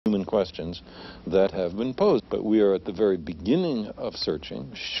human questions that have been posed. But we are at the very beginning of searching.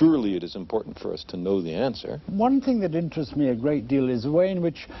 Surely it is important for us to know the answer. One thing that interests me a great deal is the way in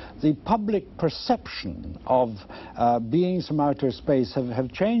which the public perception of beings from outer space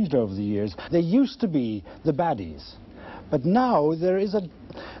have changed over the years. They used to be the baddies, but now there's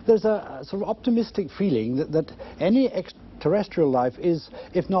a sort of optimistic feeling that any extraterrestrial life is,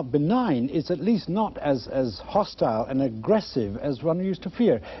 if not benign, is at least not as hostile and aggressive as one used to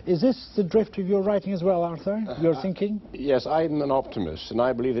fear. Is this the drift of your writing as well, Arthur? Your thinking? Yes, I'm an optimist, and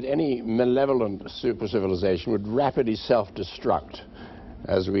I believe that any malevolent super civilization would rapidly self-destruct,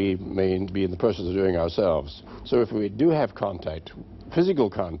 as we may be in the process of doing ourselves. So if we do have contact, physical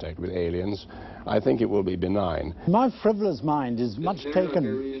contact with aliens, I think it will be benign. My frivolous mind is much taken.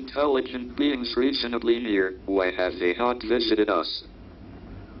 Very intelligent beings reasonably near. Why have they not visited us?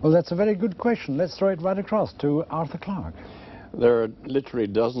 Well, that's a very good question. Let's throw it right across to Arthur Clarke. There are literally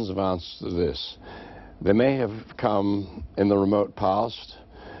dozens of answers to this. They may have come in the remote past.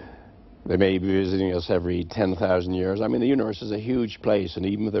 They may be visiting us every 10,000 years. I mean, the universe is a huge place, and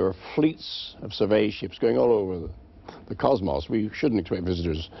even if there are fleets of survey ships going all over the cosmos, we shouldn't expect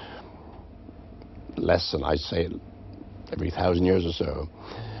visitors less than, I say, every 1,000 years or so.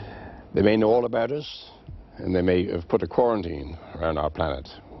 They may know all about us, and they may have put a quarantine around our planet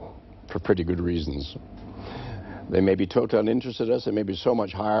for pretty good reasons. They may be totally uninterested in us. They may be so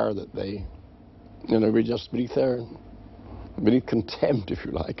much higher that they, we're just beneath contempt, if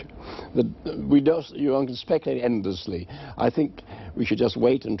you like. You can speculate endlessly. I think we should just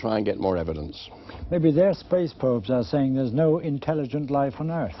wait and try and get more evidence. Maybe their space probes are saying there's no intelligent life on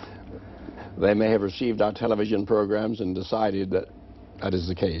Earth. They may have received our television programs and decided that that is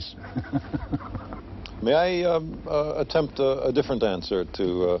the case. May I attempt a different answer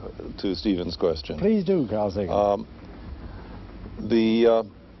to Stephen's question? Please do, Carl Sagan.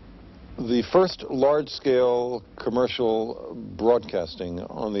 The first large-scale commercial broadcasting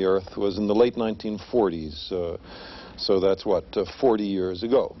on the Earth was in the late 1940s. So that's what, 40 years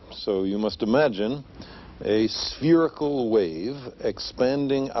ago. So you must imagine a spherical wave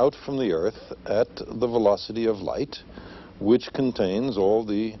expanding out from the Earth at the velocity of light, which contains all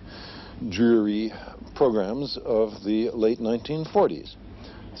the dreary programs of the late 1940s.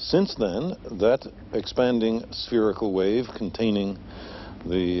 Since then, that expanding spherical wave containing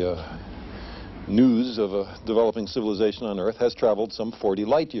the news of a developing civilization on Earth has traveled some 40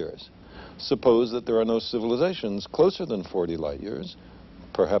 light years. Suppose that there are no civilizations closer than 40 light years.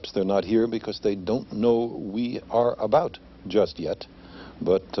 Perhaps they're not here because they don't know we are about just yet.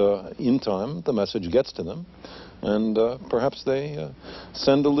 But in time, the message gets to them, and perhaps they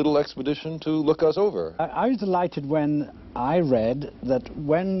send a little expedition to look us over. I was delighted when I read that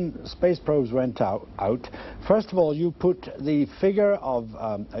when space probes went out, first of all, you put the figure of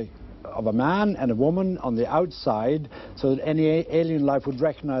a man and a woman on the outside so that any alien life would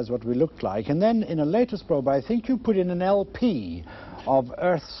recognize what we looked like. And then in a latest probe, I think you put in an LP of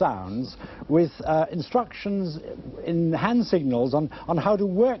Earth sounds with instructions in hand signals on how to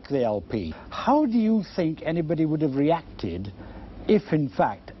work the LP. How do you think anybody would have reacted if, in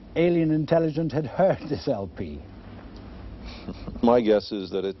fact, alien intelligence had heard this LP? My guess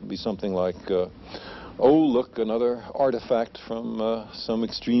is that it'd be something like, oh, look, another artifact from some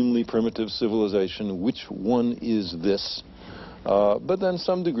extremely primitive civilization. Which one is this? But then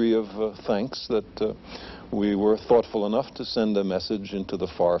some degree of thanks that we were thoughtful enough to send a message into the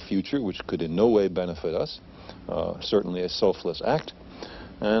far future, which could in no way benefit us, certainly a selfless act.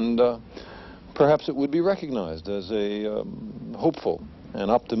 And perhaps it would be recognized as a hopeful and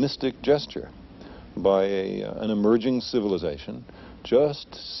optimistic gesture by an emerging civilization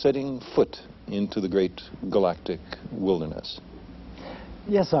just setting foot into the great galactic wilderness.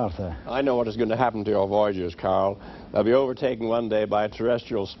 Yes, Arthur. I know what is going to happen to your voyagers, Carl. They'll be overtaken one day by a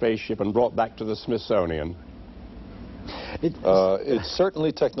terrestrial spaceship and brought back to the Smithsonian. It's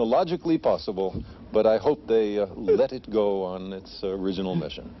certainly technologically possible, but I hope they let it go on its original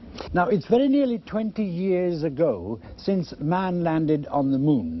mission. Now, it's very nearly 20 years ago since man landed on the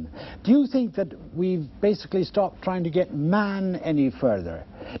moon. Do you think that we've basically stopped trying to get man any further?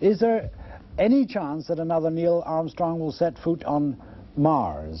 Is there any chance that another Neil Armstrong will set foot on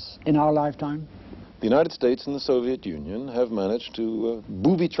Mars in our lifetime? The United States and the Soviet Union have managed to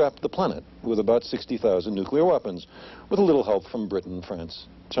booby-trap the planet with about 60,000 nuclear weapons, with a little help from Britain, France,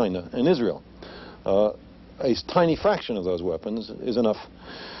 China, and Israel. A tiny fraction of those weapons is enough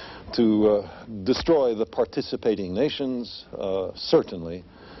to destroy the participating nations, certainly,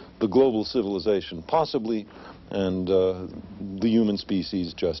 the global civilization possibly, and the human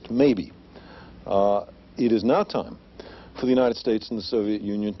species just maybe. It is now time for the United States and the Soviet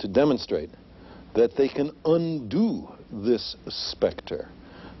Union to demonstrate that they can undo this specter,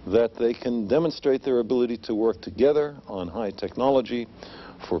 that they can demonstrate their ability to work together on high technology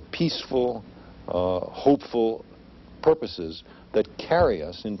for peaceful, hopeful purposes that carry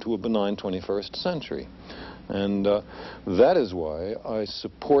us into a benign 21st century. And that is why I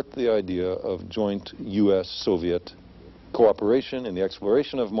support the idea of joint U.S.-Soviet cooperation in the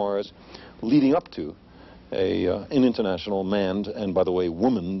exploration of Mars, leading up to an international manned, and by the way,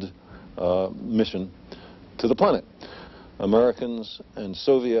 womaned mission to the planet. Americans and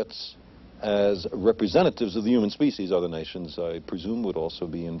Soviets, as representatives of the human species, other nations, I presume, would also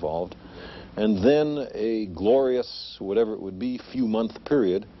be involved. And then a glorious, whatever it would be, few-month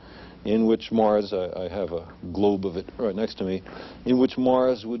period in which Mars, I have a globe of it right next to me, in which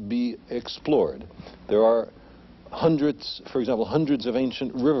Mars would be explored. There are hundreds, for example, hundreds of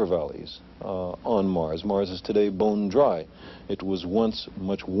ancient river valleys on Mars. Mars is today bone dry. It was once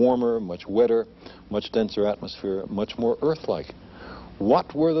much warmer, much wetter, much denser atmosphere, much more Earth-like.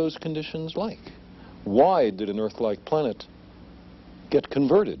 What were those conditions like? Why did an Earth-like planet get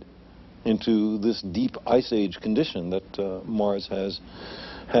converted into this deep ice age condition that Mars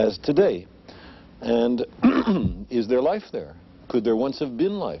has today? And is there life there? Could there once have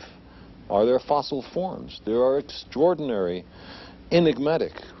been life? Are there fossil forms? There are extraordinary,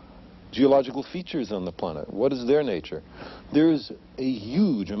 enigmatic geological features on the planet. What is their nature? There's a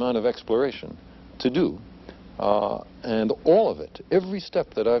huge amount of exploration to do, and all of it, every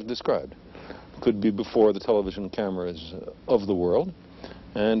step that I've described, could be before the television cameras of the world,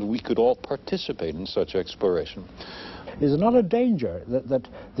 and we could all participate in such exploration. Is not a danger that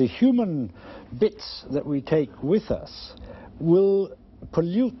the human bits that we take with us will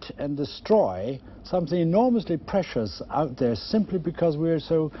pollute and destroy something enormously precious out there simply because we're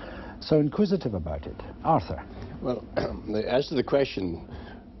so inquisitive about it? Arthur? Well, as to the question,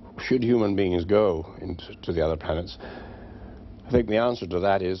 should human beings go to the other planets, I think the answer to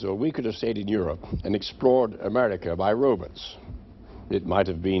that is, well, we could have stayed in Europe and explored America by robots. It might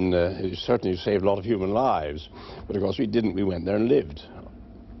have been, it certainly saved a lot of human lives, but of course we didn't. We went there and lived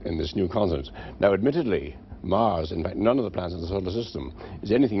in this new continent. Now, admittedly, Mars, in fact, none of the planets in the solar system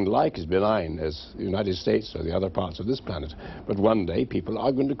is anything like as benign as the United States or the other parts of this planet. But one day, people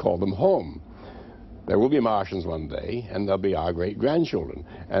are going to call them home. There will be Martians one day, and they'll be our great-grandchildren.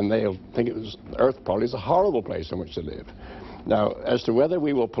 And they'll think Earth probably is a horrible place in which to live. Now, as to whether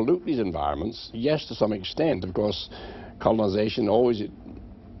we will pollute these environments, yes, to some extent. Of course, colonization always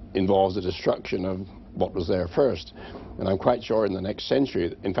involves the destruction of what was there first. And I'm quite sure in the next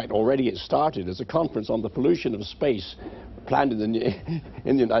century, in fact, already it started as a conference on the pollution of space planned in the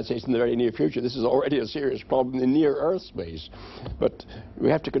United States in the very near future. This is already a serious problem in near-Earth space. But we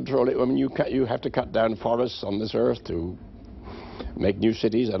have to control it. I mean, you have to cut down forests on this Earth to make new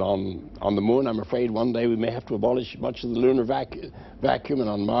cities, and on the Moon, I'm afraid one day we may have to abolish much of the lunar vacuum, and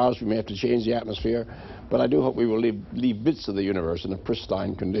on Mars we may have to change the atmosphere. But I do hope we will leave bits of the universe in a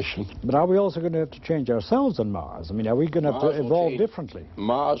pristine condition. But are we also going to have to change ourselves on Mars? I mean, are we going to have to evolve differently?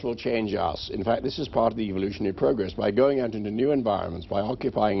 Mars will change us. In fact, this is part of the evolutionary progress. By going out into new environments, by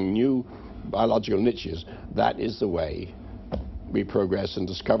occupying new biological niches, that is the way we progress and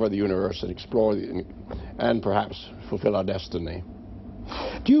discover the universe and explore and perhaps fulfill our destiny.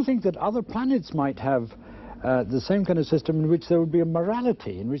 Do you think that other planets might have the same kind of system in which there would be a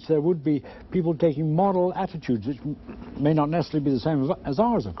morality, in which there would be people taking moral attitudes, which may not necessarily be the same as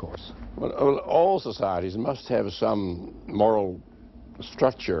ours, of course? Well, all societies must have some moral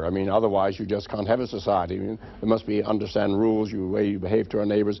structure. I mean, otherwise you just can't have a society. I mean, there must be understand rules, the way you behave to our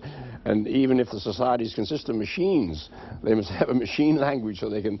neighbors. And even if the societies consist of machines, they must have a machine language so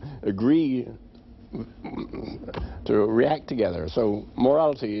they can agree to react together. So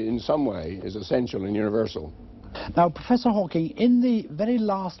morality in some way is essential and universal. Now, Professor Hawking, in the very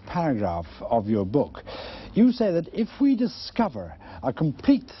last paragraph of your book, you say that if we discover a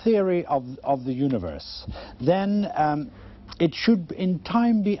complete theory of the universe, then it should in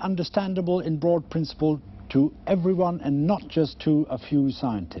time be understandable in broad principle to everyone and not just to a few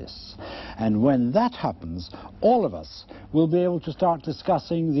scientists. And when that happens, all of us will be able to start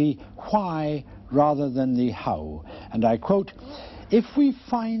discussing the why rather than the how. And I quote, "If we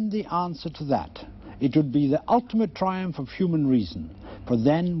find the answer to that, it would be the ultimate triumph of human reason, for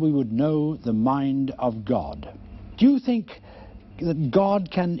then we would know the mind of God." Do you think that God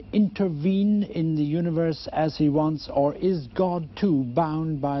can intervene in the universe as he wants, or is God too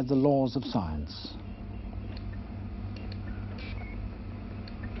bound by the laws of science?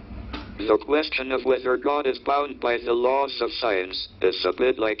 The question of whether God is bound by the laws of science is a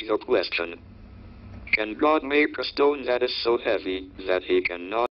bit like the question, Can God make a stone that is so heavy that he cannot